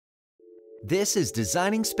This is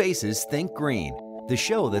Designing Spaces Think Green, the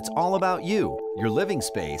show that's all about you, your living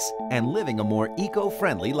space, and living a more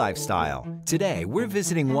eco-friendly lifestyle. Today, we're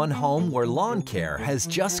visiting one home where lawn care has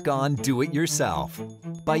just gone do-it-yourself.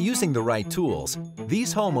 By using the right tools,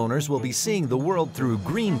 these homeowners will be seeing the world through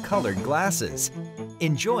green-colored glasses,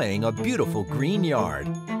 enjoying a beautiful green yard,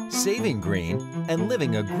 saving green, and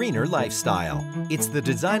living a greener lifestyle. It's the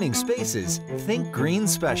Designing Spaces Think Green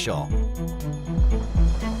special.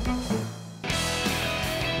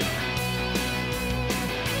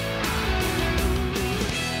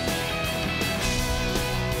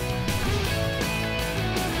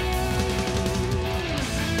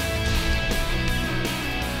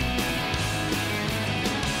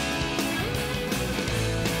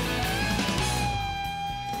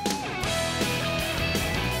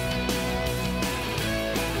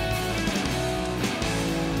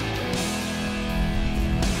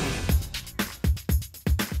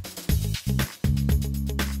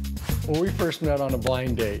 When we first met on a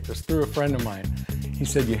blind date, it was through a friend of mine. He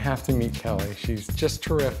said, "You have to meet Kelly. She's just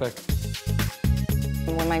terrific."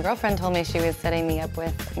 When my girlfriend told me she was setting me up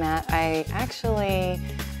with Matt, I actually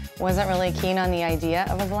wasn't really keen on the idea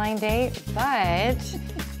of a blind date, but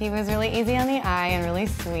he was really easy on the eye and really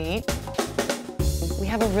sweet. We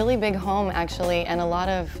have a really big home, actually, and a lot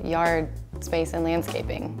of yard space and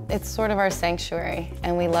landscaping. It's sort of our sanctuary,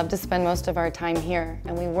 and we love to spend most of our time here,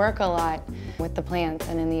 and we work a lot with the plants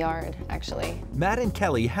and in the yard, actually. Matt and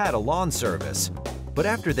Kelly had a lawn service, but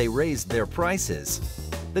after they raised their prices,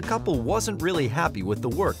 the couple wasn't really happy with the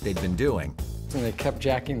work they'd been doing. And they kept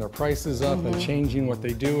jacking their prices up and changing what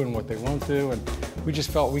they do and what they won't do, and we just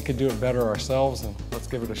felt we could do it better ourselves, and let's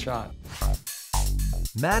give it a shot.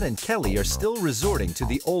 Matt and Kelly are still resorting to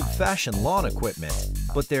the old-fashioned lawn equipment,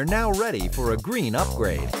 but they're now ready for a green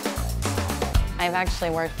upgrade. I've actually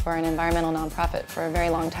worked for an environmental nonprofit for a very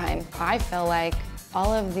long time. I feel like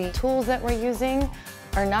all of the tools that we're using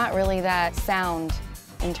are not really that sound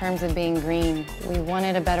in terms of being green. We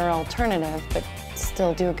wanted a better alternative, but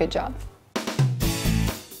still do a good job.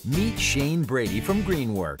 Meet Shain Brady from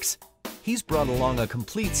GreenWorks. He's brought along a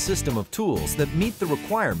complete system of tools that meet the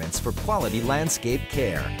requirements for quality landscape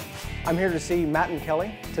care. I'm here to see Matt and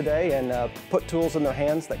Kelly today and put tools in their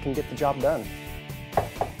hands that can get the job done.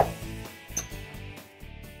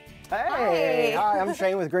 Hey, hi, I'm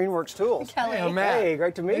Shain with GreenWorks Tools. Kelly. Hey, Matt. Hey,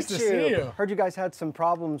 great to meet Nice to you. see you. Heard you guys had some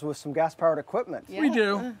problems with some gas-powered equipment. We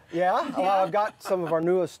do. Yeah? Well, I've got some of our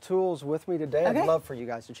newest tools with me today. I'd love for you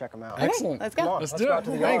guys to check them out. Excellent. Let's go. Come on, Let's let's do go it. out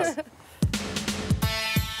to the yard. Thanks.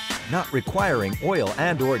 Not requiring oil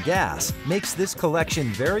and/or gas makes this collection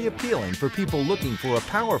very appealing for people looking for a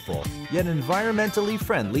powerful yet environmentally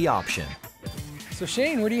friendly option. So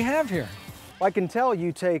Shane, what do you have here? I can tell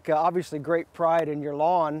you take obviously great pride in your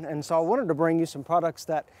lawn, and so I wanted to bring you some products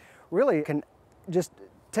that really can just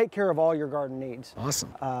take care of all your garden needs.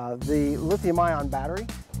 Awesome. The lithium-ion battery,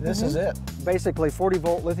 this is it. Basically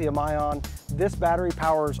 40-volt lithium-ion. This battery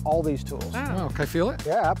powers all these tools. Oh, can I feel it?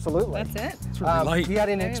 Yeah, absolutely. That's it. It's really light. Have you had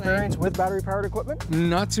any experience with battery-powered equipment?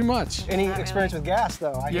 Not too much. Any experience with gas,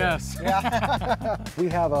 though? I hear. Yes. Yeah. We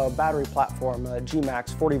have a battery platform, a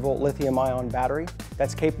GMAX 40-volt lithium-ion battery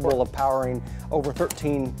that's capable of powering over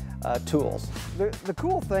 13 tools. The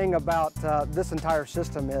cool thing about this entire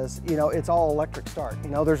system is, it's all electric start.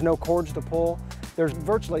 There's no cords to pull. There's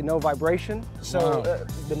virtually no vibration, so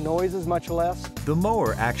the noise is much less. The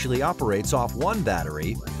mower actually operates off one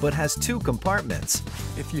battery, but has two compartments.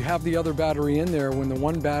 If you have the other battery in there, when the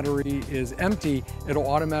one battery is empty, it'll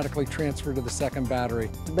automatically transfer to the second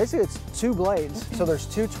battery. Basically, it's two blades, so there's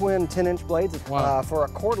two twin 10-inch blades. Wow. For a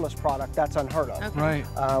cordless product, that's unheard of. Okay.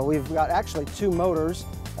 Right. We've got actually two motors,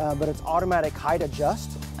 but it's automatic height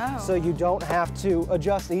adjust, so you don't have to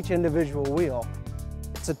adjust each individual wheel.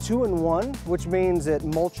 It's a 2-in-1, which means it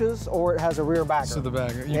mulches or it has a rear bagger. So the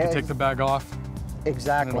bag, you can take the bag off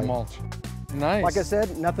Exactly. and it'll mulch. Nice. Like I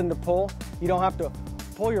said, nothing to pull. You don't have to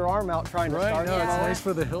pull your arm out trying to start No, the it's mower. nice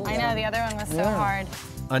for the hills. I know, the other one was so hard.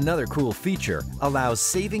 Another cool feature allows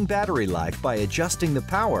saving battery life by adjusting the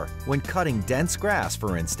power when cutting dense grass,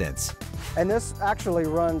 for instance. And this actually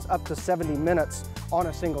runs up to 70 minutes on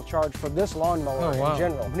a single charge for this lawnmower in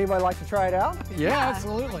general. Anybody like to try it out? Yeah,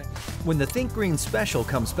 absolutely. When the Think Green special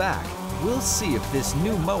comes back, we'll see if this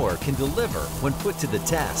new mower can deliver when put to the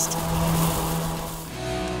test.